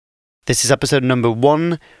This is episode number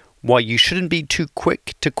 1, Why You Shouldn't Be Too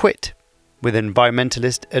Quick to Quit, with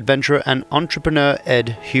environmentalist, adventurer and entrepreneur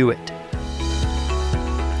Ed Hewitt.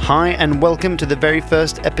 Hi and welcome to the very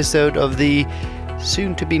first episode of the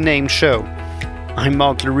soon-to-be-named show. I'm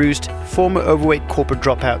Mark LaRouste, former overweight corporate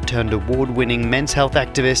dropout turned award-winning men's health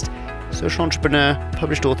activist, social entrepreneur,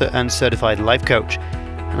 published author and certified life coach.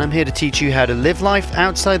 And I'm here to teach you how to live life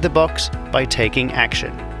outside the box by taking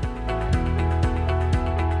action.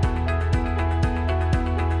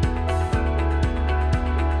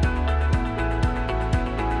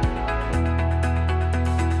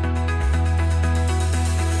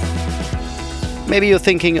 Maybe you're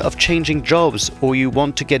thinking of changing jobs or you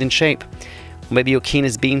want to get in shape. Or maybe you're keen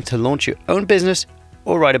as bean to launch your own business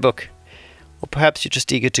or write a book. Or perhaps you're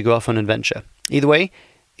just eager to go off on an adventure. Either way,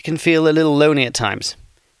 it can feel a little lonely at times,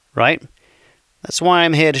 right? That's why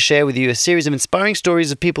I'm here to share with you a series of inspiring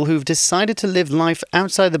stories of people who've decided to live life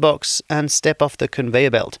outside the box and step off the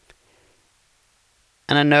conveyor belt.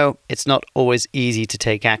 And I know it's not always easy to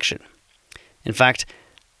take action. In fact,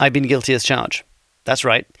 I've been guilty as charged. That's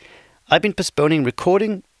right. I've been postponing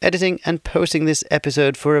recording, editing, and posting this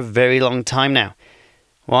episode for a very long time now.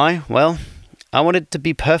 Why? Well, I want it to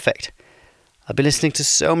be perfect. I've been listening to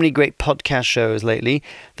so many great podcast shows lately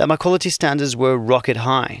that my quality standards were rocket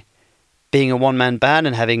high. Being a one-man band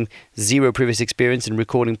and having zero previous experience in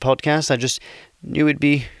recording podcasts, I just knew it'd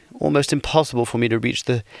be almost impossible for me to reach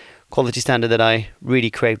the quality standard that I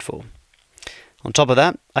really craved for. On top of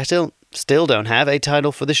that, I still don't have a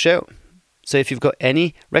title for the show. So if you've got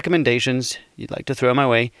any recommendations you'd like to throw my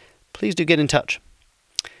way, please do get in touch.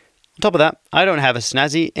 On top of that, I don't have a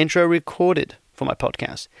snazzy intro recorded for my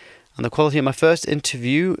podcast, and the quality of my first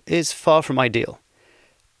interview is far from ideal.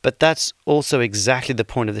 But that's also exactly the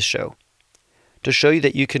point of the show, to show you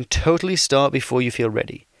that you can totally start before you feel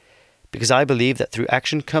ready, because I believe that through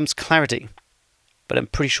action comes clarity. But I'm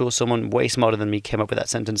pretty sure someone way smarter than me came up with that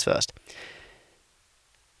sentence first.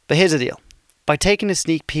 But here's the deal. By taking a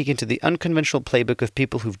sneak peek into the unconventional playbook of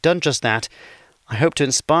people who've done just that, I hope to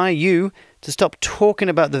inspire you to stop talking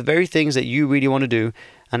about the very things that you really want to do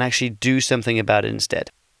and actually do something about it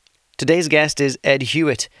instead. Today's guest is Ed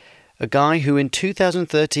Hewitt, a guy who in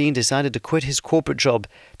 2013 decided to quit his corporate job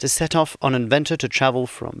to set off on an adventure to travel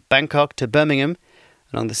from Bangkok to Birmingham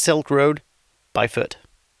along the Silk Road by foot.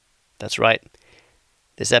 That's right.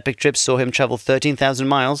 This epic trip saw him travel 13,000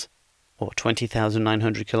 miles, or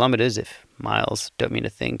 20,900 kilometers if miles don't mean a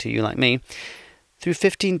thing to you like me, through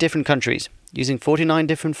 15 different countries, using 49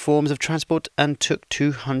 different forms of transport, and took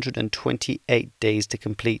 228 days to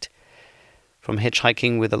complete. From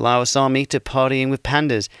hitchhiking with the Laos Army to partying with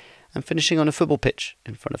pandas, and finishing on a football pitch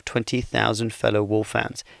in front of 20,000 fellow wolf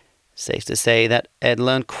fans. Safe to say that Ed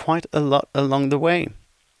learned quite a lot along the way.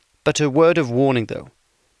 But a word of warning though,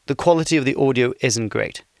 the quality of the audio isn't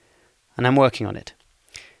great, and I'm working on it.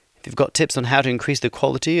 If you've got tips on how to increase the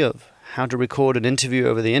quality of how to record an interview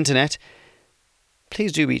over the internet,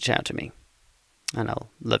 please do reach out to me, and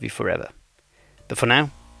I'll love you forever. But for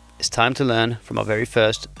now, it's time to learn from our very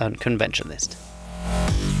first unconventionalist.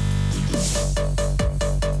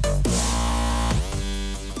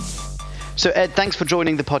 So Ed, thanks for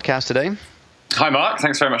joining the podcast today. Hi, Mark.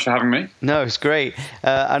 Thanks very much for having me. No, it's great.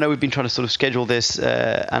 I know we've been trying to sort of schedule this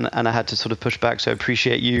and I had to sort of push back, so I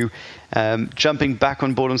appreciate you jumping back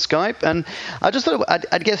on board on Skype. And I just thought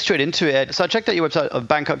I'd get straight into it. So I checked out your website of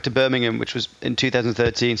Bangkok to Birmingham, which was in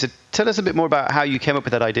 2013. So tell us a bit more about how you came up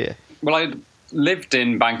with that idea. Well, I lived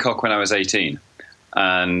in Bangkok when I was 18,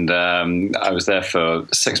 and I was there for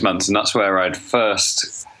 6 months, and that's where I'd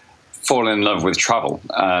first fallen in love with travel.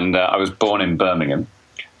 And I was born in Birmingham.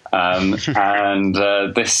 And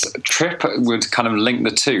this trip would kind of link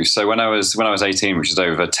the two. So when I was 18, which is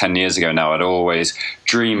over 10 years ago now, I'd always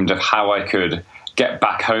dreamed of how I could get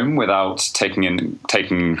back home without taking an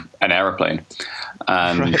aeroplane.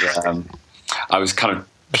 And right. I was kind of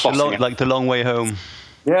plotting like the long way home.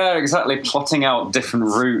 Yeah, exactly. Plotting out different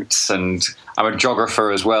routes, and I'm a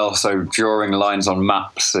geographer as well, so drawing lines on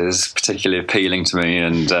maps is particularly appealing to me.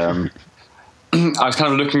 And I was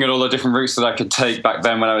kind of looking at all the different routes that I could take back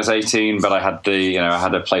then when I was 18, but I had I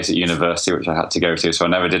had a place at university which I had to go to, so I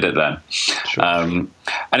never did it then. Sure.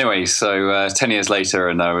 Anyway, so 10 years later,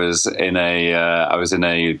 and I was in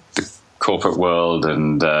a corporate world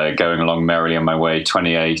and going along merrily on my way,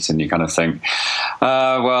 28, and you kind of think,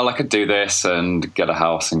 well, I could do this and get a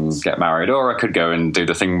house and get married, or I could go and do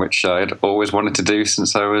the thing which I'd always wanted to do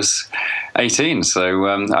since I was 18. So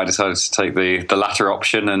I decided to take the latter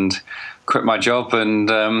option and quit my job and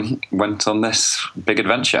went on this big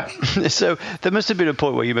adventure. So there must have been a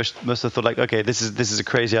point where you must have thought like, okay, this is a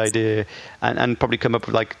crazy idea, and probably come up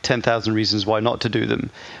with like 10,000 reasons why not to do them.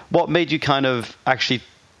 What made you kind of actually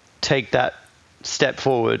take that step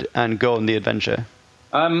forward and go on the adventure?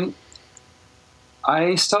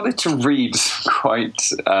 I started to read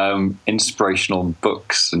quite inspirational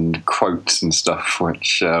books and quotes and stuff,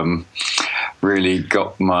 which really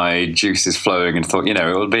got my juices flowing, and thought,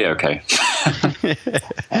 it'll be okay.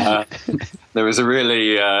 There was a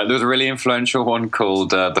really influential one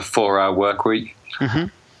called The 4-Hour Workweek.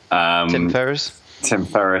 Mm-hmm. Tim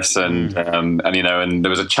Ferriss, and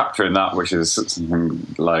there was a chapter in that which is something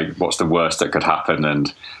like, what's the worst that could happen?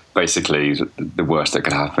 And basically, the worst that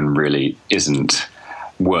could happen really isn't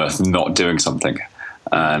worth not doing something.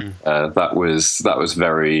 And that was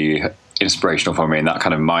very inspirational for me, and that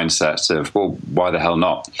kind of mindset of, well, why the hell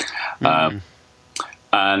not?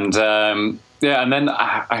 And then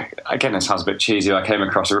again, it sounds a bit cheesy. I came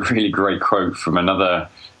across a really great quote from another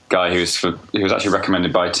guy who was actually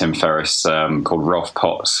recommended by Tim Ferriss, called Rolf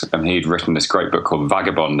Potts, and he'd written this great book called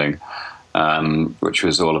Vagabonding, which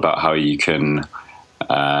was all about how you can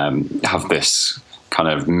have this kind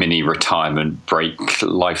of mini retirement break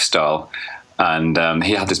lifestyle. And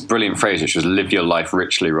he had this brilliant phrase, which was, live your life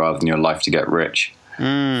richly rather than your life to get rich.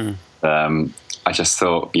 I just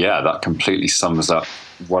thought, that completely sums up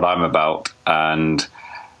what I'm about, and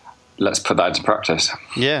let's put that into practice.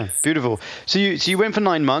 Yeah, beautiful. So you went for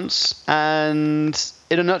 9 months, and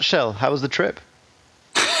in a nutshell, how was the trip?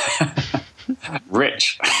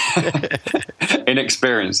 Rich in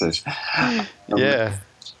experiences. Yeah.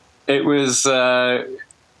 It was, all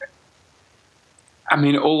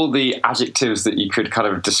the adjectives that you could kind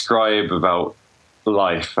of describe about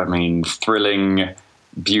life. Thrilling,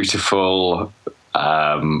 beautiful.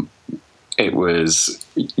 It was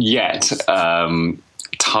yet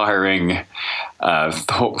tiring,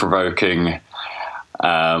 thought-provoking,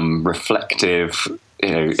 reflective.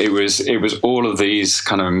 It was all of these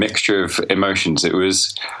kind of mixture of emotions. It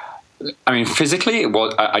was, physically, it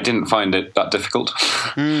was. I didn't find it that difficult.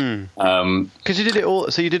 Because you did it all.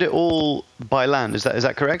 So you did it all by land. Is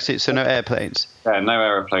that correct? So no airplanes. Yeah, no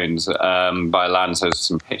airplanes by land. So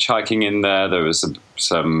some hitchhiking in there. There was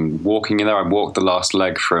some walking in there. I walked the last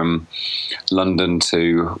leg from London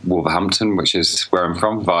to Wolverhampton, which is where I'm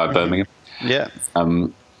from, via Birmingham. Yeah.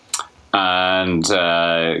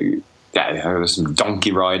 There was some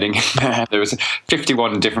donkey riding. There was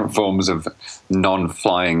 51 different forms of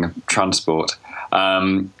non-flying transport,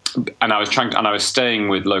 and I was staying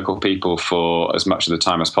with local people for as much of the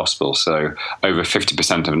time as possible. So over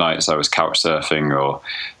 50% of nights I was couch surfing or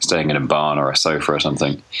staying in a barn or a sofa or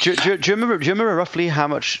something. Do you remember roughly how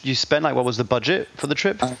much you spent? Like, what was the budget for the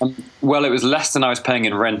trip? Well, it was less than I was paying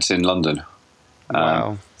in rent in London.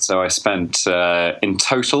 Wow. So I spent in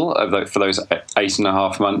total for those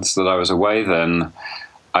 8.5 months that I was away. Then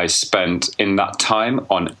I spent in that time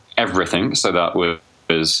on everything. So that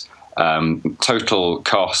was total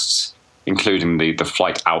costs, including the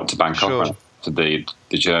flight out to Bangkok, sure, to the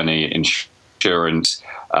journey, insurance,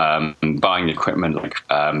 buying equipment like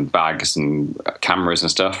bags and cameras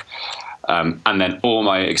and stuff, and then all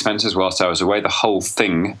my expenses whilst I was away. The whole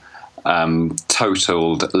thing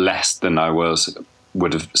totaled less than I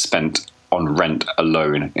would have spent on rent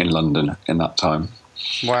alone in London in that time.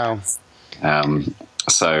 Wow.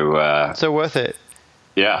 So worth it.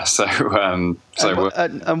 Yeah. And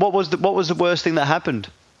what was the worst thing that happened?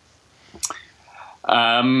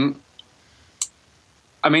 I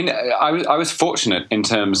was fortunate in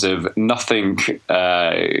terms of nothing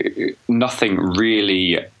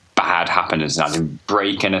really bad happened. I didn't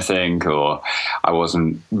break anything, or I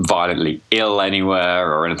wasn't violently ill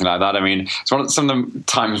anywhere or anything like that. It's some of the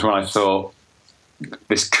times when I thought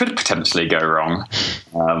this could potentially go wrong.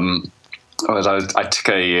 I was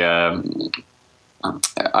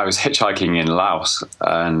hitchhiking in Laos,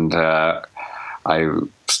 and I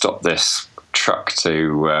stopped this truck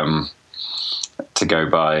to go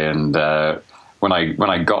by, and when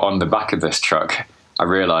I got on the back of this truck, I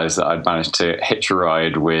realised that I'd managed to hitch a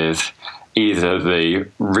ride with either the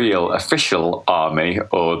real official army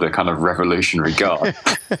or the kind of Revolutionary Guard.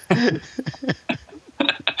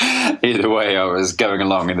 Either way, I was going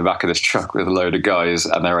along in the back of this truck with a load of guys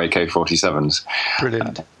and their AK-47s.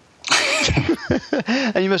 Brilliant.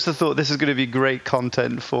 And you must have thought, this is going to be great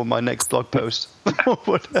content for my next blog post.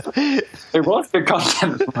 It was good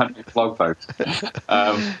content for my next blog post.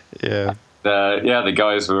 Yeah. The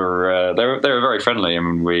guys were they were very friendly,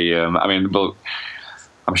 and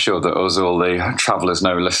I'm sure that all the travellers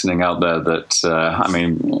know listening out there that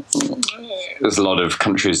there's a lot of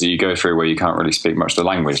countries that you go through where you can't really speak much of the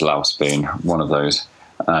language, Laos being one of those.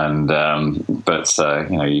 And but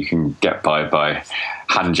you can get by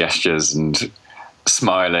hand gestures and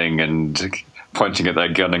smiling and pointing at their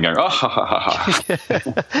gun and going, oh, ha, ha, ha,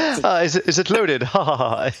 ha. Is it loaded? Ha, ha,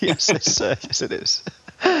 ha. Yes, yes, it is.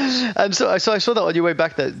 And so I saw that on your way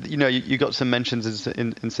back that you got some mentions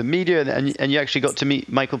in some media, and you actually got to meet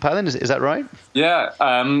Michael Palin. Is that right? Yeah.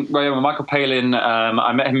 Michael Palin.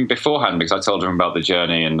 I met him beforehand because I told him about the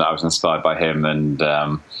journey, and I was inspired by him, and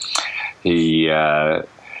he agreed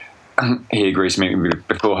to meet me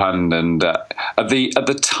beforehand. And at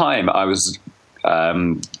the time, I was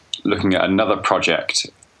looking at another project,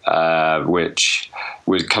 which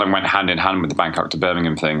kind of went hand in hand with the Bangkok to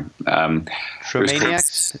Birmingham thing.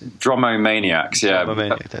 Dromomaniacs? Dromomaniacs, yeah.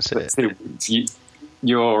 Dromomaniac, that's it.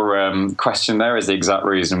 Your question there is the exact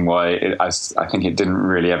reason why I think it didn't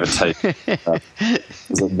really ever take.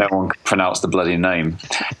 No one could pronounce the bloody name.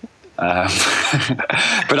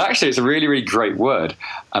 But actually, it's a really, really great word,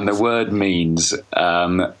 and the word means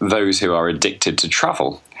those who are addicted to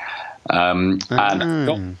travel. And I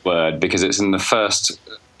got the word because it's in the first.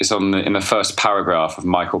 It's in the first paragraph of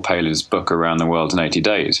Michael Palin's book Around the World in 80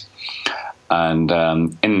 Days, and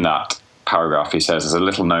in that paragraph he says there's a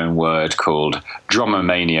little known word called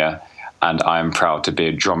dromomania, and I am proud to be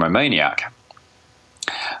a dromomaniac.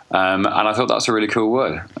 And I thought that's a really cool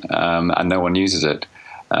word, and no one uses it.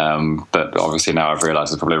 But obviously now I've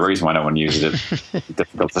realised there's probably a reason why no one uses it.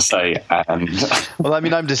 Difficult to say. And well, I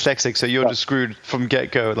mean, I'm dyslexic, so you're just screwed from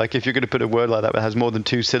get-go. Like, if you're going to put a word like that that has more than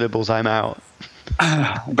 2 syllables, I'm out.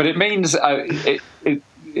 But it means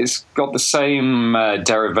it's got the same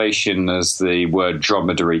derivation as the word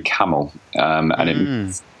dromedary camel, and it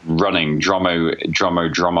means running.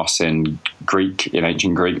 Dromos in Greek, in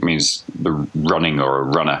ancient Greek, means the running or a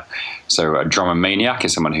runner. So a dromomaniac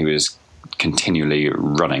is someone who is continually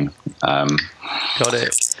running. Got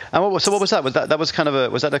it. And what was that? Was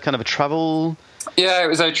that a kind of a travel? Yeah, it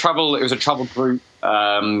was a travel group.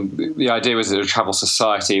 The idea was a travel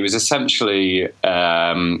society. It was essentially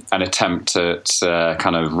an attempt at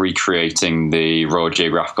kind of recreating the Royal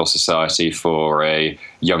Geographical Society for a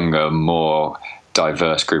younger, more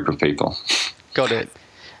diverse group of people. Got it.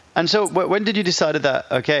 And so when did you decide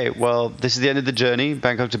that, okay, well, this is the end of the journey,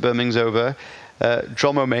 Bangkok to Birmingham's over,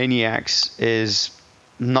 Dromomaniacs is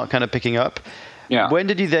not kind of picking up. Yeah. When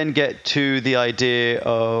did you then get to the idea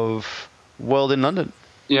of World in London?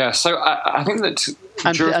 Yeah, so I think that...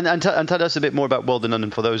 And tell us a bit more about World in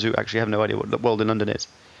London for those who actually have no idea what World in London is.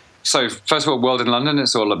 So first of all, World in London,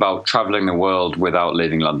 it's all about travelling the world without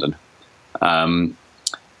leaving London. And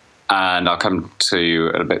I'll come to you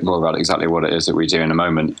a bit more about exactly what it is that we do in a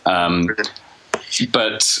moment.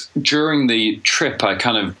 But during the trip, I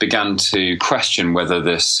kind of began to question whether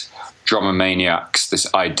this Dromomaniacs,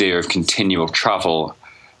 this idea of continual travel,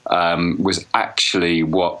 was actually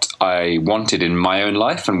what I wanted in my own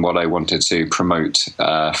life and what I wanted to promote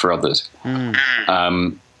for others.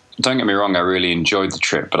 Don't get me wrong, I really enjoyed the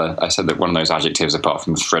trip, but I said that one of those adjectives, apart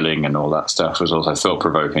from thrilling and all that stuff, was also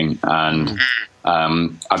thought-provoking. And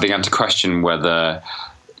I began to question whether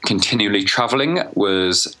continually traveling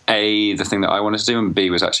was A, the thing that I wanted to do, and B,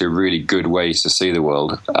 was actually a really good way to see the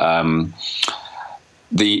world.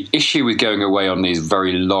 The issue with going away on these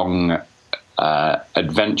very long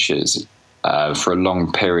adventures for a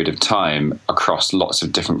long period of time across lots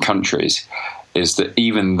of different countries is that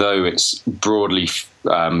even though it's broadly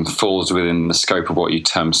falls within the scope of what you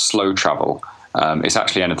term slow travel, it's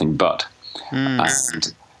actually anything but.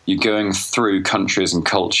 And you're going through countries and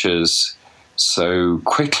cultures so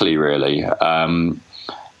quickly, really,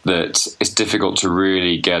 that it's difficult to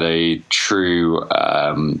really get a true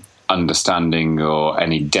understanding or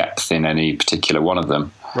any depth in any particular one of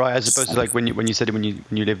them. Right, as opposed to like when you said when you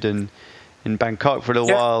lived in Bangkok for a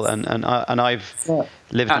little while, and I've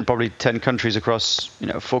lived in probably 10 countries across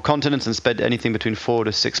 4 continents and spent anything between 4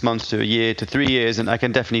 to 6 months to a year to 3 years, and I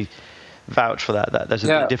can definitely vouch for that there's a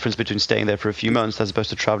big difference between staying there for a few months as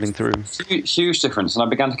opposed to traveling through. Huge difference. And I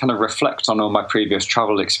began to kind of reflect on all my previous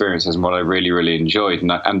travel experiences and what I really, really enjoyed.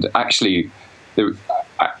 And actually,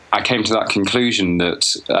 I came to that conclusion that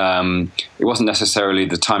it wasn't necessarily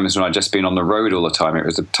the times when I'd just been on the road all the time. It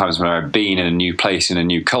was the times when I'd been in a new place, in a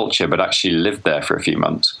new culture, but actually lived there for a few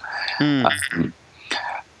months.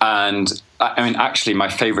 And I mean, actually, my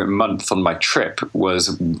favorite month on my trip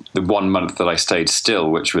was the 1 month that I stayed still,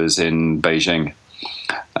 which was in Beijing.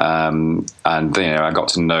 And I got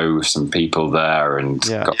to know some people there and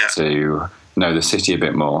got to know the city a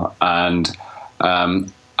bit more. And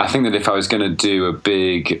I think that if I was going to do a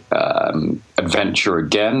big adventure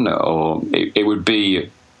again, or it would be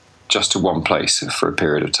just to one place for a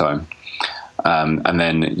period of time. And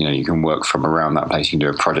then, you can work from around that place. You can do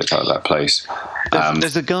a project out of that place.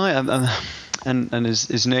 There's a guy, and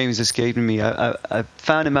his name is escaping me. I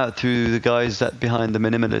found him out through the guys that behind the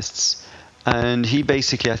Minimalists. And he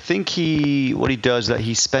basically, what he does is that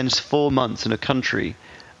he spends 4 months in a country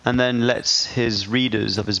and then lets his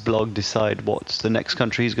readers of his blog decide what's the next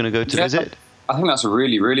country he's going to go to visit. I think that's a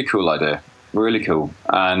really, really cool idea. Really cool.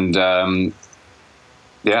 And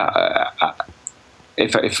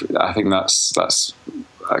if I think that's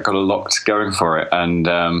got a lot going for it. And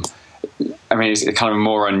it's kind of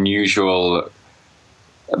more unusual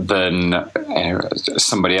than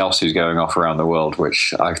somebody else who's going off around the world,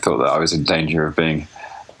 which I thought that I was in danger of being.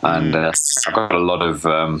 And I've got a lot of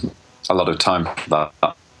time for that.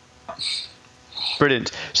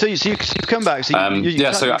 Brilliant. So you've come back. So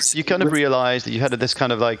you kind of realised that you had this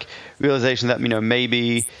kind of like realization that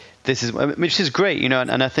maybe this is, which is great,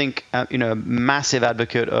 and I think a massive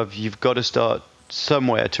advocate of you've got to start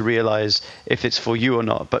somewhere to realize if it's for you or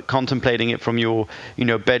not. But contemplating it from your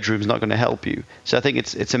bedroom is not going to help you. So I think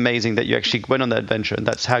it's amazing that you actually went on that adventure, and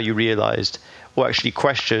that's how you realized or actually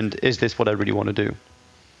questioned, is this what I really want to do?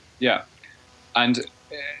 Yeah, and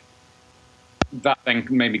that then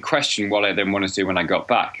made me question what I then wanted to do when I got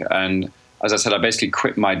back. And as I said, I basically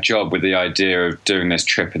quit my job with the idea of doing this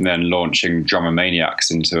trip and then launching Drummer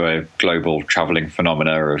Maniacs into a global traveling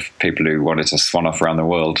phenomena of people who wanted to swan off around the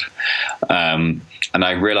world. And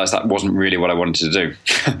I realized that wasn't really what I wanted to do.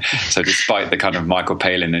 So despite the kind of Michael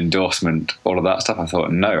Palin endorsement, all of that stuff, I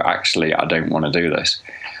thought, no, actually, I don't want to do this.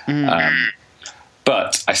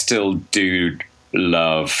 But I still do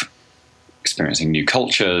love experiencing new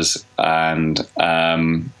cultures, and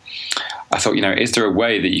I thought, is there a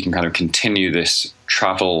way that you can kind of continue this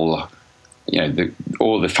travel,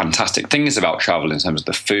 all the fantastic things about travel in terms of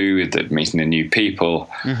the food, the meeting the new people,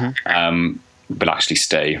 but actually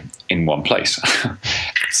stay in one place.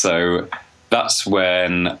 So that's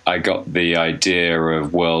when I got the idea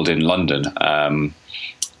of World in London,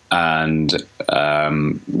 and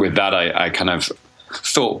with that, I kind of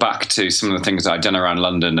thought back to some of the things that I'd done around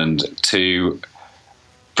London, and to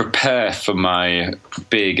prepare for my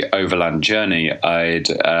big overland journey, I'd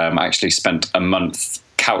actually spent a month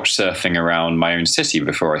couch surfing around my own city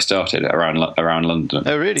before I started around London.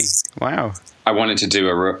 Oh, really? Wow. I wanted to do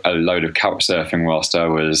a load of couch surfing whilst I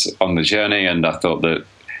was on the journey, and I thought that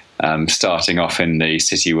starting off in the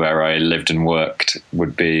city where I lived and worked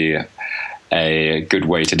would be a good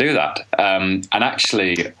way to do that. And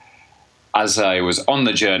actually, as I was on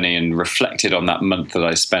the journey and reflected on that month that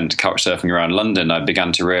I spent couch surfing around London, I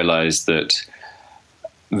began to realize that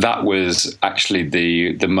was actually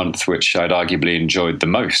the month which I'd arguably enjoyed the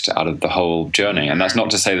most out of the whole journey. And that's not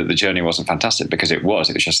to say that the journey wasn't fantastic, because it was.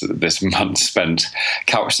 It was just that this month spent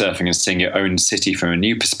couch surfing and seeing your own city from a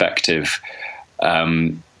new perspective,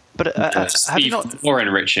 more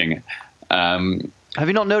enriching. Have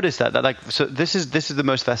you not noticed that so this is the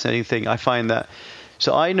most fascinating thing I find, that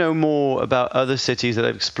so I know more about other cities that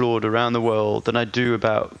I've explored around the world than I do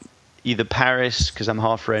about either Paris, because I'm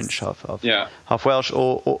half French, half Welsh,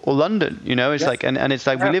 or London. It's like, and it's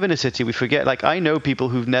like we live in a city, we forget. Like, I know people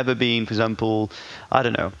who've never been, for example, I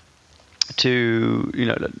don't know, to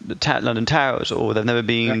the London Towers, or they've never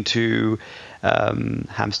been to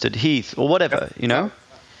Hampstead Heath or whatever.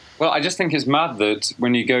 Well, I just think it's mad that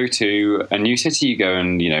when you go to a new city, you go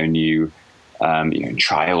and you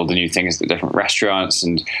try all the new things at the different restaurants,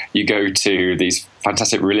 and you go to these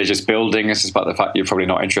fantastic religious buildings, despite the fact you're probably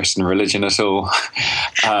not interested in religion at all.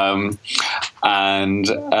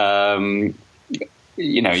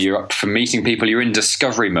 You're up for meeting people, you're in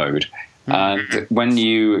discovery mode. And when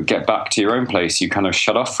you get back to your own place, you kind of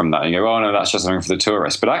shut off from that. You go, oh, no, that's just something for the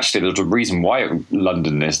tourists. But actually, there's a reason why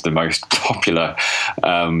London is the most popular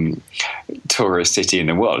tourist city in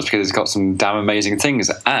the world. It's because it's got some damn amazing things.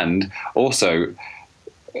 And also,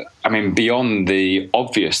 beyond the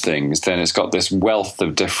obvious things, then it's got this wealth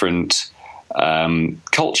of different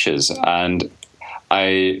cultures. And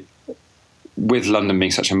with London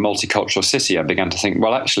being such a multicultural city, I began to think,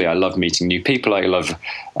 well, actually, I love meeting new people. I love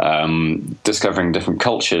discovering different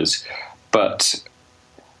cultures. But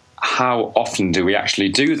how often do we actually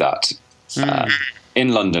do that in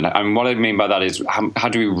London? And what I mean by that is, how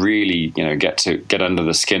do we really, get under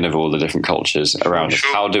the skin of all the different cultures around us?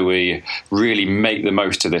 How do we really make the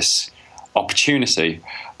most of this opportunity?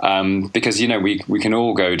 Because, we can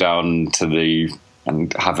all go down to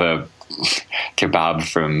and have a kebab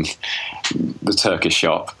from the Turkish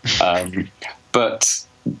shop, but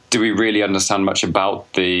do we really understand much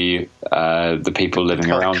about the people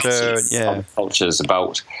living around us, cultures,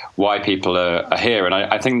 about why people are here? And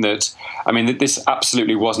I think that, I mean, this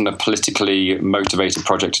absolutely wasn't a politically motivated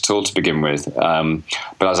project at all to begin with.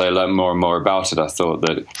 But as I learned more and more about it, I thought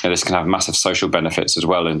that this can have massive social benefits as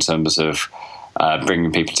well in terms of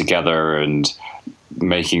bringing people together and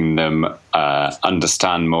making them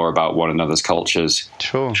understand more about one another's cultures.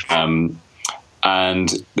 Sure. And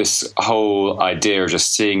this whole idea of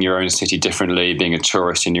just seeing your own city differently, being a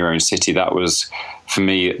tourist in your own city, that was, for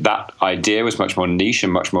me, that idea was much more niche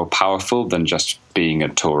and much more powerful than just being a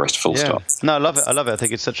tourist, full stop. No, I love it. I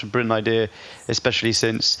think it's such a brilliant idea, especially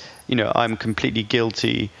since, I'm completely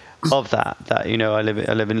guilty of that, I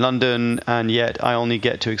live in London, and yet I only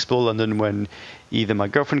get to explore London when either my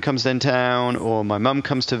girlfriend comes in town or my mum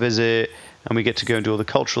comes to visit, and we get to go and do all the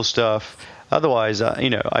cultural stuff. Otherwise,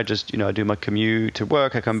 I just, I do my commute to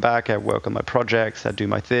work. I come back, I work on my projects, I do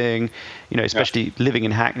my thing. Especially living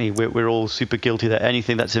in Hackney, we're all super guilty that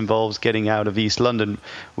anything that involves getting out of East London,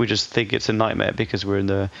 we just think it's a nightmare because we're in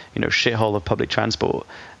the, shithole of public transport.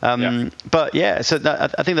 But yeah, so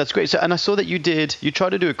I think that's great. So, and I saw that you tried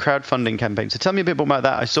to do a crowdfunding campaign. So tell me a bit more about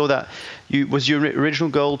that. I saw that was your original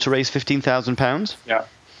goal to raise £15,000? Yeah.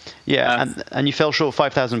 Yeah, and you fell short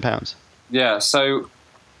of £5,000. Yeah, so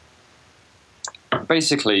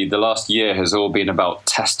basically the last year has all been about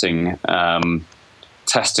testing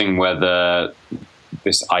whether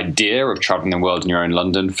this idea of traveling the world in your own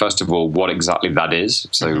London, first of all, what exactly that is.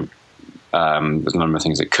 So there's a number of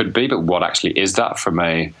things it could be, but what actually is that from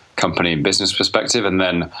a company and business perspective? And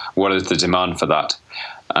then what is the demand for that?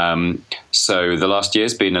 So the last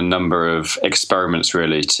year's been a number of experiments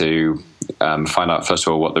really to find out, first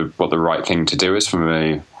of all, what the right thing to do is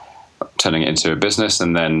from turning it into a business,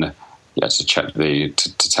 and then to check to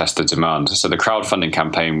test the demand. So the crowdfunding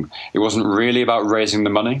campaign, it wasn't really about raising the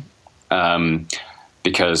money,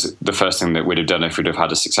 because the first thing that we'd have done if we'd have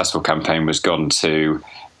had a successful campaign was gone to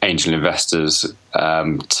angel investors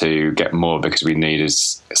to get more, because we needed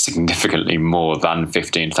significantly more than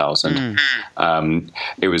 15,000.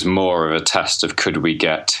 It was more of a test of could we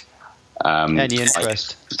get any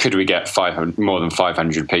interest? Could we get more than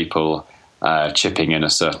 500 people chipping in a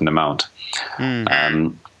certain amount?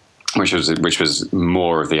 Which was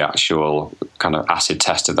more of the actual kind of acid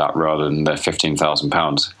test of that rather than the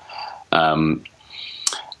 £15,000.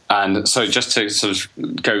 And so just to sort of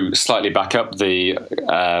go slightly back up,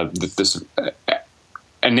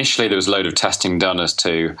 initially there was a load of testing done as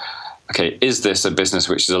to, okay, is this a business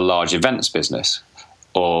which is a large events business,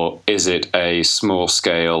 or is it a small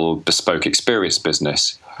scale bespoke experience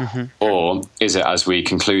business? Or is it, as we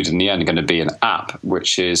conclude in the end, going to be an app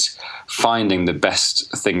which is finding the best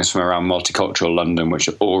things from around multicultural London which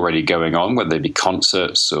are already going on, whether they be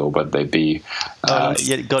concerts or whether they be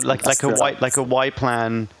got like a Y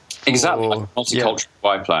plan. Exactly, like a multicultural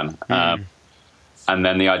Y plan. And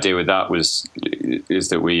then the idea with that is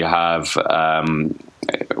that we have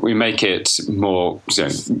we make it more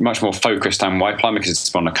much more focused on Y plan because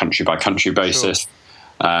it's on a country by country basis. Sure.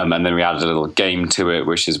 And then we added a little game to it,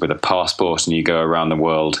 which is with a passport, and you go around the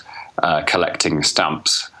world collecting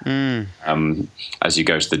stamps as you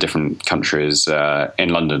go to the different countries in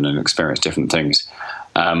London and experience different things.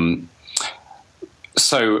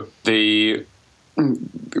 So we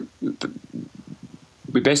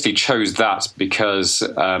basically chose that because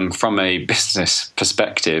from a business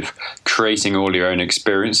perspective, creating all your own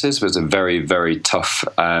experiences was a very, very tough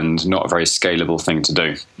and not a very scalable thing to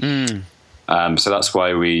do. So that's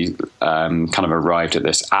why we kind of arrived at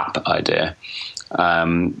this app idea,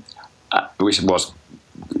 which was,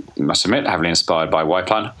 I must admit, heavily inspired by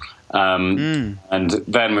Y-Plan. And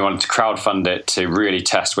then we wanted to crowdfund it to really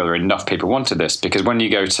test whether enough people wanted this. Because when you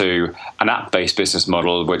go to an app-based business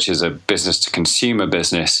model, which is a business-to-consumer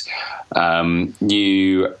business,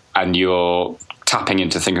 you're tapping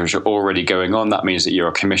into things which are already going on. That means that you're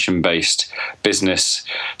a commission-based business,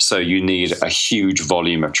 so you need a huge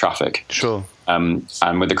volume of traffic. Sure. And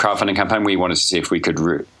with the crowdfunding campaign, we wanted to see if we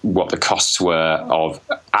could what the costs were of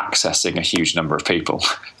accessing a huge number of people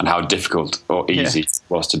and how difficult or easy it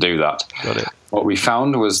was to do that. Got it. What we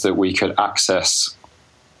found was that we could access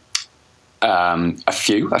a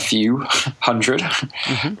few hundred.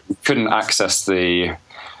 We couldn't access the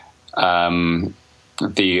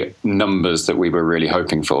numbers that we were really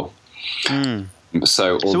hoping for.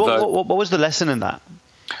 So what was the lesson in that?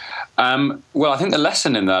 Well, I think the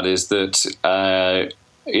lesson in that is that,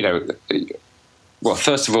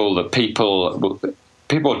 first of all, that people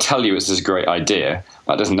will tell you it's this great idea.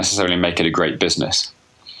 That doesn't necessarily make it a great business.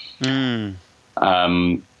 And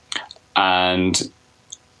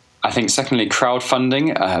I think secondly,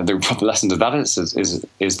 crowdfunding. The lesson to that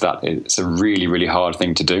is that it's a really, really hard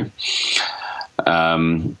thing to do.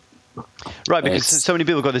 Right, because so many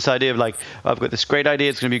people got this idea of like, I've got this great idea,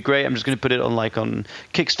 it's going to be great, I'm just going to put it on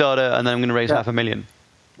Kickstarter, and then I'm going to raise $500,000.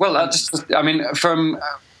 Well, from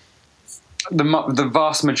the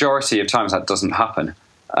vast majority of times that doesn't happen,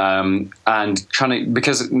 and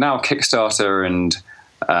because now Kickstarter and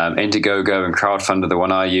Indiegogo and Crowdfunder, the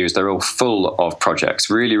one I use, they're all full of projects,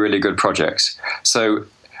 really, really good projects. So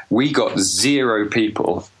we got 0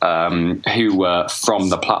 people who were from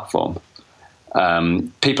the platform.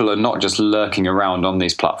 People are not just lurking around on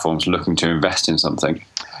these platforms looking to invest in something.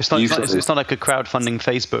 It's not like a crowdfunding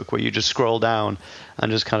Facebook where you just scroll down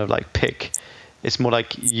and just kind of like pick. It's more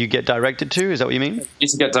like you get directed to. Is that what you mean? You need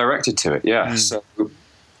to get directed to it, yeah. So,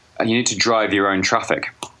 and you need to drive your own traffic.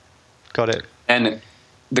 Got it. And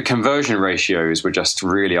the conversion ratios were just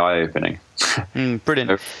really eye-opening.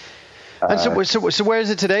 Brilliant. And so where is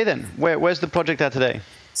it today then? Where's the project at today?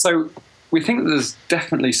 So we think that there's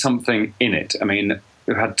definitely something in it. I mean,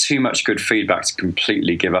 we've had too much good feedback to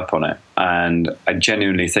completely give up on it. And I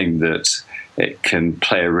genuinely think that it can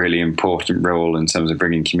play a really important role in terms of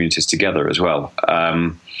bringing communities together as well.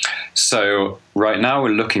 So right now we're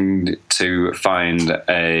looking to find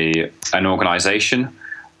an organization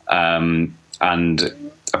and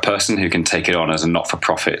a person who can take it on as a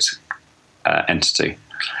not-for-profit entity.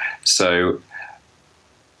 So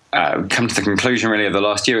come to the conclusion really of the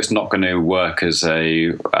last year, it's not going to work as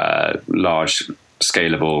a large,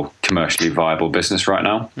 scalable, commercially viable business right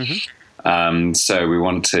now. So we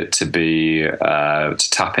want it to be to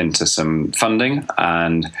tap into some funding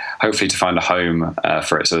and hopefully to find a home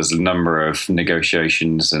for it. So there's a number of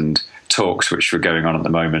negotiations and talks which are going on at the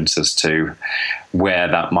moment as to where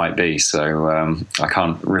that might be. So I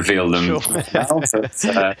can't reveal them now.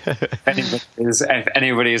 But, if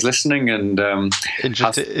anybody is listening and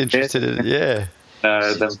interested in,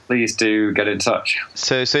 then please do get in touch.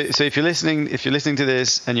 So if you're listening to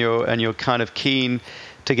this and you're kind of keen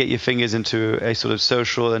to get your fingers into a sort of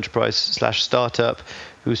social enterprise / startup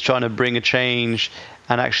who's trying to bring a change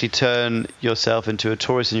and actually turn yourself into a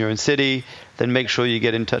tourist in your own city, then make sure you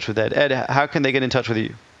get in touch with Ed. Ed, how can they get in touch with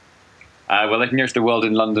you? Well, they can go to the World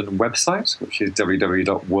in London website, which is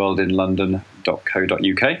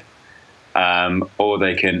www.worldinlondon.co.uk. Or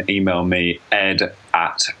they can email me,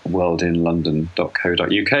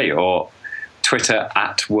 ed@worldinlondon.co.uk, or Twitter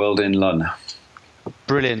 @worldinlun.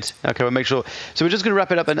 Brilliant. Okay, we'll make sure. So we're just going to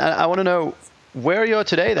wrap it up, and I want to know where you are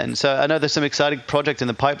today then. So I know there's some exciting project in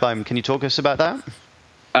the pipeline. Can you talk to us about that?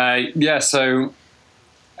 So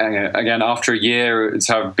again, after a year,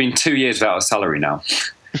 so I've been 2 years without a salary now.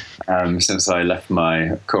 Since I left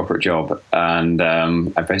my corporate job, and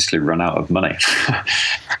I basically run out of money.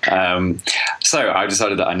 So I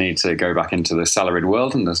decided that I need to go back into the salaried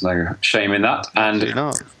world, and there's no shame in that. And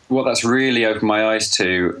what that's really opened my eyes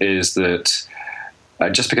to is that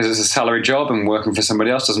just because it's a salary job and working for somebody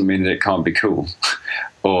else doesn't mean that it can't be cool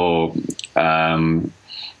or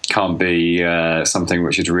can't be something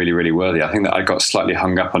which is really, really worthy. I think that I got slightly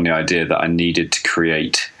hung up on the idea that I needed to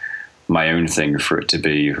create my own thing for it to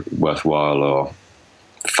be worthwhile or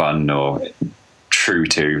fun or true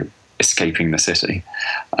to escaping the city.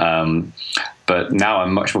 But now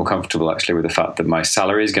I'm much more comfortable actually with the fact that my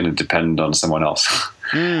salary is going to depend on someone else.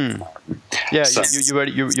 Yeah, so,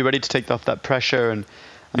 you're ready to take off that pressure and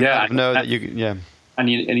know that you. And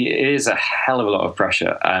it is a hell of a lot of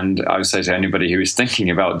pressure. And I would say to anybody who is thinking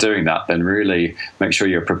about doing that, then really make sure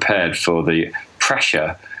you're prepared for the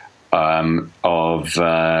pressure of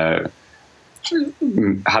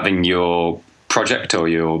having your project or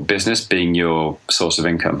your business being your source of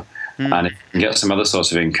income. And if you can get some other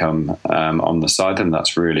source of income on the side, then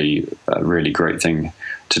that's really a really great thing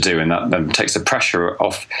to do. And that then takes the pressure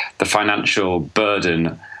off the financial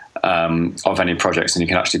burden of any projects, and you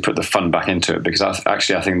can actually put the fun back into it. Because I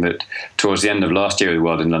think that towards the end of last year with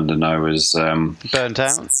World in London, I was burnt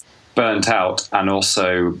out, and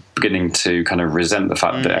also beginning to kind of resent the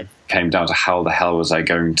fact that it came down to how the hell was I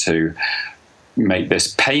going to make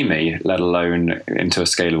this pay me, let alone into a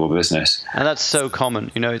scalable business. And that's so common.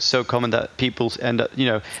 It's so common that people end up,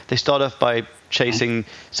 they start off by chasing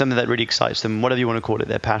something that really excites them, whatever you want to call it,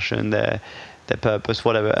 their passion, their purpose,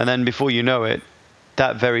 whatever. And then before you know it,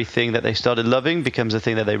 that very thing that they started loving becomes the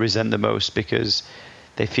thing that they resent the most, because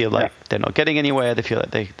they feel like they're not getting anywhere. They feel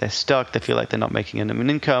like they're stuck. They feel like they're not making an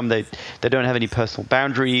income. They don't have any personal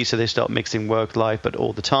boundaries, so they start mixing work life, but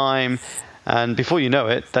all the time. And before you know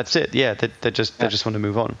it, that's it. Yeah, they just want to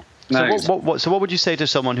move on. No, So what would you say to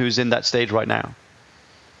someone who's in that stage right now?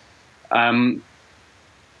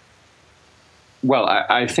 Well,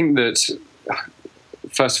 I think that,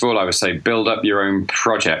 first of all, I would say build up your own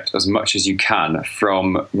project as much as you can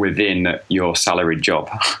from within your salaried job.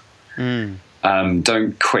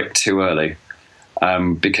 Don't quit too early,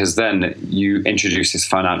 because then you introduce this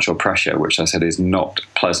financial pressure, which I said is not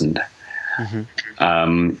pleasant.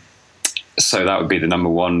 So that would be the number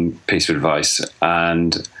one piece of advice.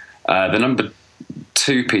 And the number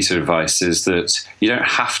two piece of advice is that you don't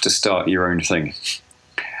have to start your own thing.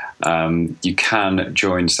 You can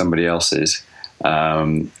join somebody else's,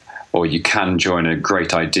 or you can join a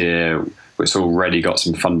great idea which already got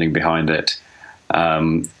some funding behind it,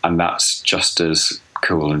 and that's just as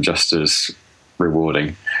cool and just as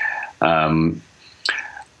rewarding.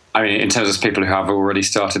 I mean, in terms of people who have already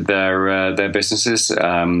started their businesses,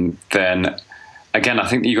 then again, I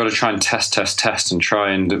think that you've got to try and test and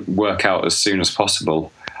try and work out as soon as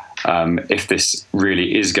possible if this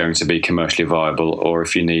really is going to be commercially viable, or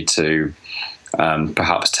if you need to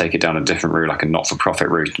perhaps take it down a different route, like a not-for-profit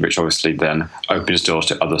route, which obviously then opens doors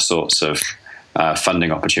to other sorts of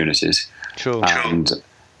funding opportunities. Sure. And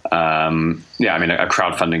yeah, I mean, a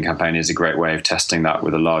crowdfunding campaign is a great way of testing that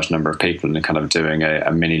with a large number of people and kind of doing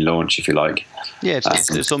a mini launch, if you like. Yeah,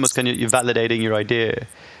 it's almost kind of you're validating your idea.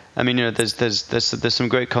 I mean, there's some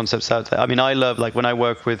great concepts out there. I mean, I love, like, when I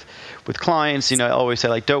work with clients, I always say,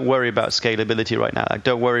 like, don't worry about scalability right now. Like,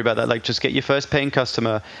 don't worry about that. Like, just get your first paying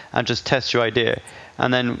customer and just test your idea.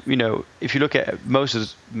 And then, if you look at most of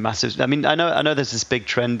the massive, I mean, I know there's this big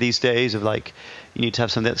trend these days of, like, you need to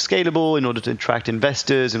have something that's scalable in order to attract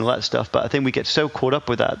investors and all that stuff. But I think we get so caught up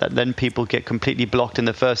with that then people get completely blocked in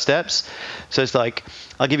the first steps. So it's like,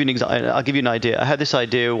 I'll give you an idea. I had this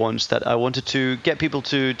idea once that I wanted to get people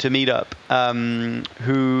to meet up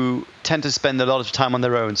who tend to spend a lot of time on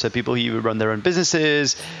their own. So people who run their own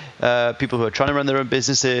businesses, people who are trying to run their own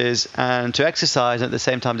businesses, and to exercise and at the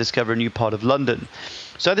same time discover a new part of London.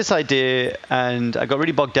 So I had this idea, and I got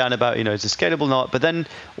really bogged down about, is it scalable or not? But then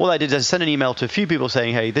all I did is I sent an email to a few people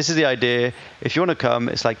saying, hey, this is the idea. If you want to come,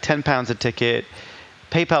 it's like £10 a ticket.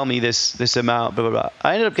 PayPal me this amount, blah, blah, blah.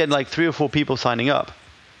 I ended up getting like 3 or 4 people signing up.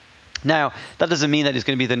 Now, that doesn't mean that it's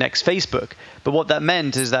going to be the next Facebook. But what that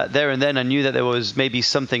meant is that there and then I knew that there was maybe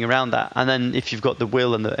something around that. And then if you've got the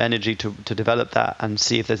will and the energy to develop that and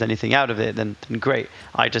see if there's anything out of it, then great.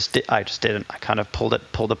 I just didn't. I kind of pulled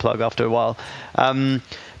the plug after a while. But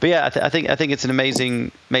yeah, I think it's an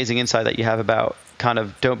amazing insight that you have about kind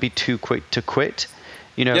of don't be too quick to quit.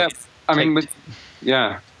 Yeah, I mean,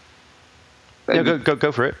 yeah.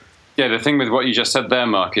 Go for it. Yeah, the thing with what you just said there,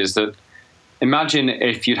 Mark, is that imagine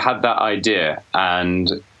if you'd had that idea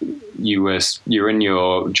and you're in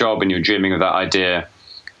your job and you're dreaming of that idea,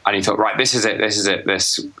 and you thought, right, this is it.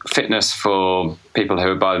 This fitness for people who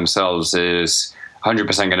are by themselves is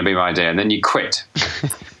 100% going to be my idea, and then you quit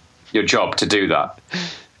your job to do that.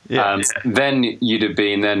 Yeah. Then you'd have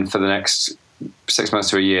been for the next 6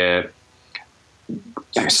 months to a year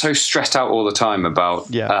so stressed out all the time about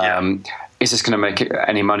is this going to make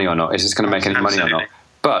any money or not? Is this going to make any money or not?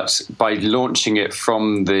 But by launching it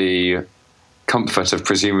from the comfort of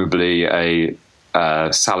presumably a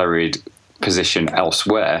salaried position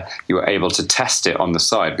elsewhere, you were able to test it on the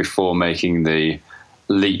side before making the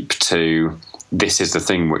leap to this is the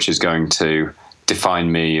thing which is going to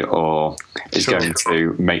define me or is going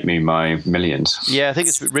to make me my millions. Yeah, I think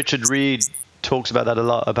it's Richard Reed talks about that a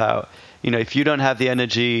lot, about, if you don't have the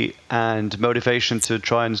energy and motivation to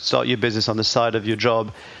try and start your business on the side of your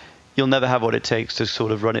job, you'll never have what it takes to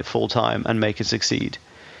sort of run it full time and make it succeed.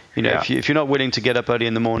 If you're not willing to get up early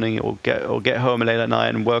in the morning or get home late at night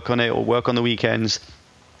and work on it or work on the weekends,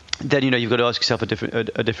 then you've got to ask yourself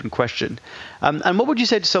a different question. And what would you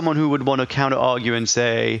say to someone who would want to counter argue and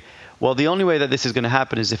say, well, the only way that this is going to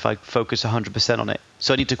happen is if I focus 100% on it,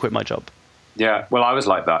 so I need to quit my job? Yeah, well, I was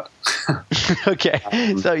like that. Okay,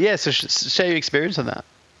 so share your experience on that.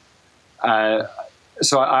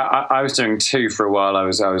 So I was doing 2 for a while. I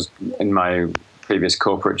was in my previous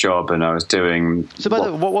corporate job, and I was doing. So, by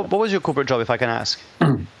the way, what was your corporate job, if I can ask?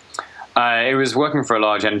 It was working for a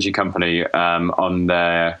large energy company on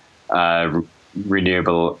their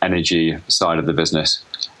renewable energy side of the business.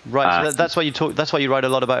 Right. So that's why you talk. That's why you write a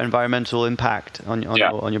lot about environmental impact on your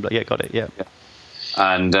blog. Yeah, got it. Yeah.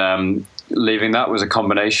 And leaving that was a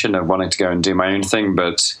combination of wanting to go and do my own thing,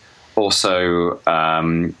 but also.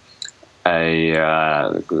 I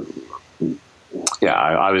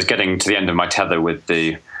was getting to the end of my tether with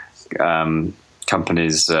the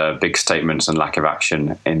company's big statements and lack of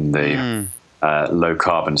action in the low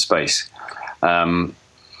carbon space.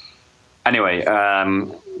 anyway,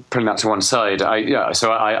 putting that to one side,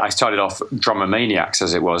 so I started off Drummer Maniacs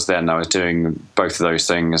as it was then. I was doing both of those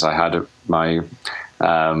things. I had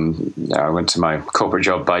I went to my corporate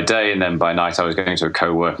job by day, and then by night I was going to a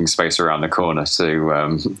co-working space around the corner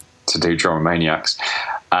to do Drummer Maniacs.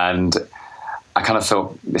 And I kind of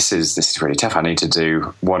thought, this is really tough. I need to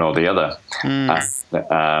do one or the other.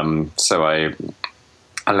 So I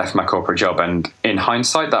left my corporate job, and in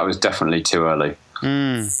hindsight, that was definitely too early.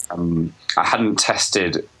 I hadn't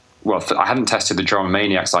tested the Drummer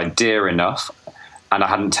Maniacs idea enough, and I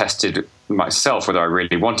hadn't tested myself whether I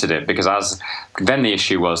really wanted it, because then the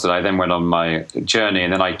issue was that I then went on my journey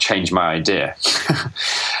and then I changed my idea.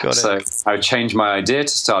 So I changed my idea to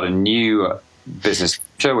start a new business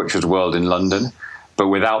venture, which was World in London, but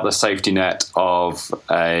without the safety net of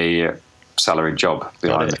a salaried job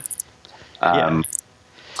behind it.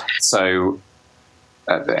 So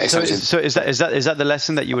is that the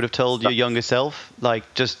lesson that you would have told your younger self? Like,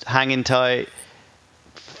 just hang in tight,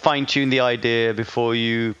 fine-tune the idea before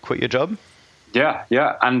you quit your job?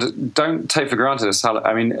 Yeah, and don't take for granted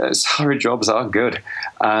salary jobs are good,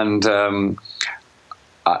 and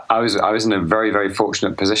I was in a very, very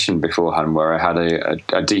fortunate position beforehand where I had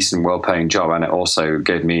a decent, well-paying job, and it also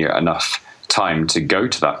gave me enough time to go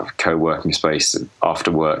to that co-working space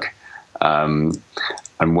after work and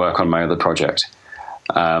work on my other project.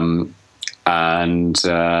 That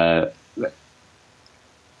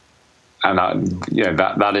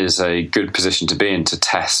is a good position to be in, to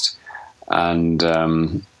test and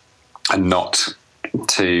not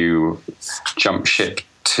to jump ship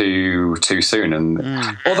too soon. And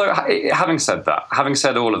although having said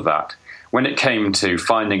all of that, when it came to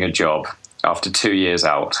finding a job after 2 years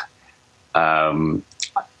out,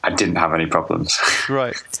 I didn't have any problems.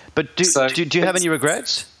 Right, but do you have any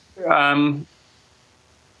regrets?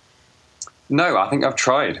 No, I think I've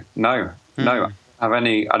tried. No, I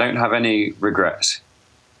don't have any regrets.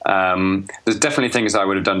 There's definitely things I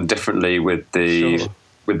would have done differently with the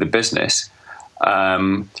business,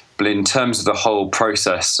 but in terms of the whole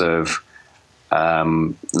process of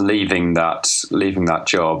leaving that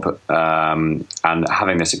job and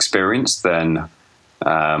having this experience, then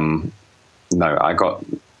no, I got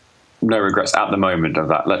no regrets at the moment of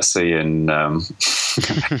that. Let's see I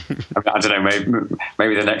don't know,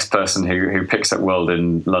 maybe the next person who picks up World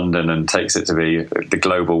in London and takes it to be the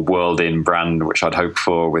global World in brand, which I'd hope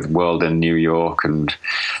for, with World in New York and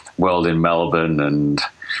World in Melbourne and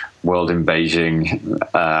World in Beijing,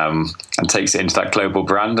 and takes it into that global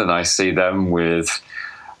brand, and I see them with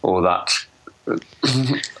all that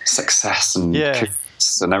success and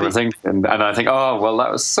and everything, and I think, oh well,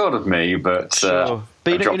 that was sort of me, but sure.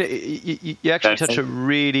 But you actually touch a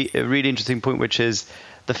really interesting point, which is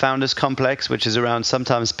the founders complex, which is around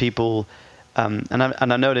sometimes people, and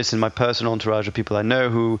I know this in my personal entourage of people I know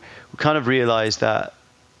who kind of realize that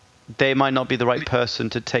they might not be the right person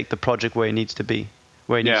to take the project where it needs to be,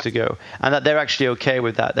 where it needs to go, and that they're actually okay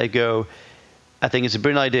with that. They go, I think it's a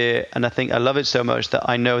brilliant idea, and I think I love it so much that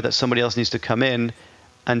I know that somebody else needs to come in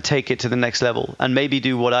and take it to the next level and maybe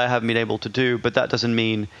do what I haven't been able to do, but that doesn't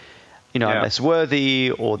mean I'm less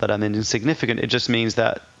worthy or that I'm insignificant. It just means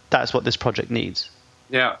that that's what this project needs.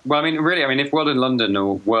 Yeah, well, if World in London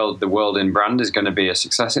or the World in brand is going to be a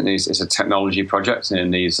success, it's a technology project, and it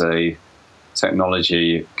needs a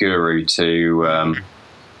technology guru to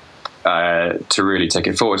really take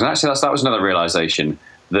it forward. And actually, that was another realization,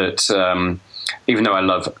 that even though I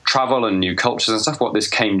love travel and new cultures and stuff, what this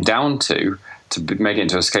came down to make it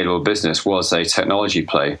into a scalable business was a technology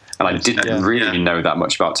play, and I didn't really know that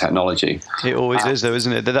much about technology. It always is, though,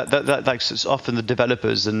 isn't it? That's often the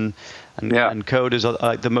developers and coders are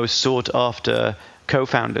like the most sought after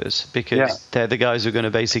co-founders, because they're the guys who are going to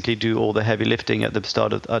basically do all the heavy lifting at the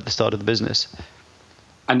start of the business.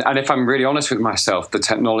 And if I'm really honest with myself, the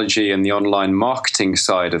technology and the online marketing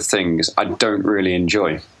side of things, I don't really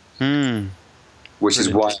enjoy. Which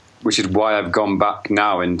is why I've gone back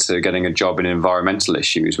now into getting a job in environmental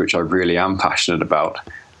issues, which I really am passionate about.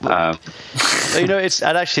 It's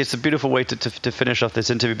a beautiful way to finish off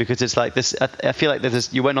this interview, because it's like this. I feel like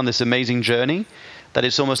you went on this amazing journey, that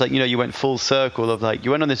it's almost like, you went full circle of like,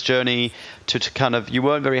 you went on this journey to kind of, you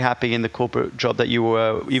weren't very happy in the corporate job that you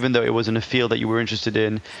were, even though it wasn't a field that you were interested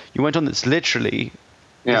in. You went on this literally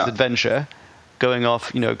this adventure,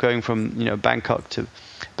 going from Bangkok to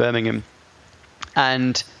Birmingham.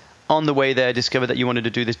 And on the way there, discovered that you wanted to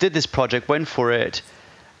do this, did this project, went for it,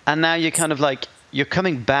 and now you're kind of like, you're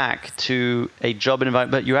coming back to a job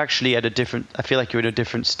environment, but you're actually I feel like you're at a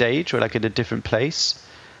different stage, or like at a different place,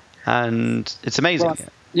 and it's amazing.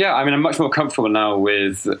 Well, I'm much more comfortable now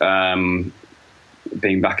with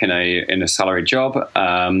being back in a salaried job,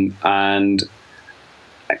 and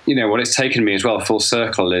what it's taken me as well, full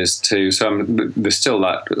circle, is there's still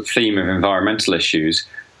that theme of environmental issues,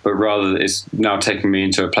 but rather it's now taking me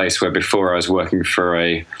into a place where before I was working for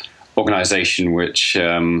a organisation which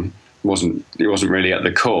wasn't really at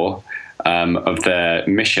the core of their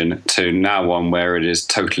mission, to now one where it is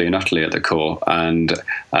totally and utterly at the core. And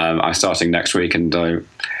I'm starting next week, and I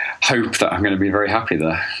hope that I'm going to be very happy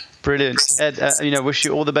there. Brilliant. Ed, wish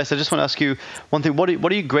you all the best. I just want to ask you one thing. What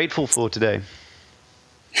are you grateful for today?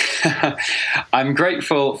 I'm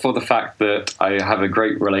grateful for the fact that I have a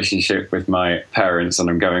great relationship with my parents, and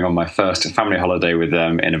I'm going on my first family holiday with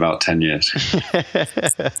them in about 10 years.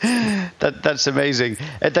 That's amazing.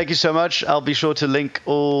 Ed, thank you so much. I'll be sure to link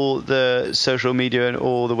all the social media and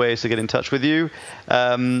all the ways to get in touch with you.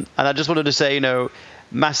 And I just wanted to say,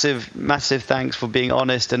 massive thanks for being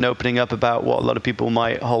honest and opening up about what a lot of people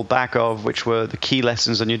might hold back of, which were the key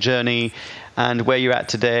lessons on your journey and where you're at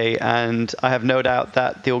today. And I have no doubt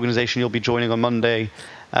that the organization you'll be joining on Monday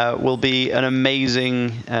will be an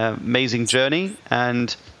amazing journey.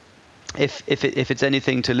 And if it's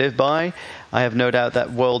anything to live by, I have no doubt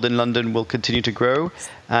that World in London will continue to grow.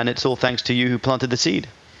 And it's all thanks to you who planted the seed.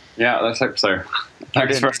 Yeah, let's hope so.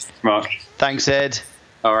 Thanks very much, Mark. Thanks, Ed.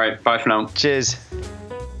 All right, bye for now. Cheers.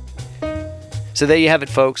 So there you have it,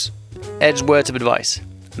 folks. Ed's words of advice.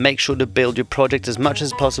 Make sure to build your project as much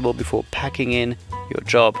as possible before packing in your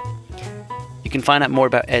job. You can find out more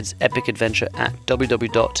about Ed's epic adventure at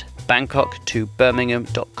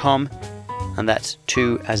www.bangkok2birmingham.com, and that's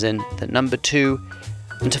 2 as in the number 2.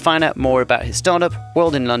 And to find out more about his startup,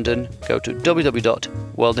 World in London, go to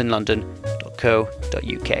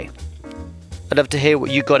www.worldinlondon.co.uk. I'd love to hear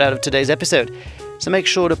what you got out of today's episode. So make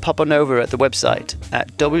sure to pop on over at the website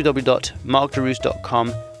at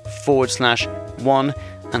www.marklarousse.com/1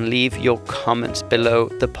 and leave your comments below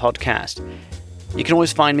the podcast. You can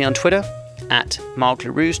always find me on Twitter at Mark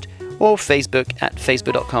LaRouste or Facebook at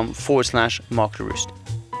facebook.com/Mark LaRouste.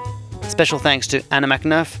 Special thanks to Anna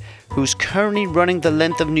McNuff, who's currently running the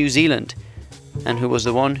length of New Zealand and who was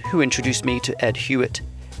the one who introduced me to Ed Hewitt.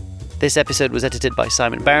 This episode was edited by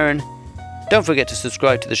Simon Barron. Don't forget to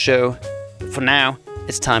subscribe to the show. But for now,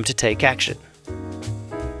 it's time to take action.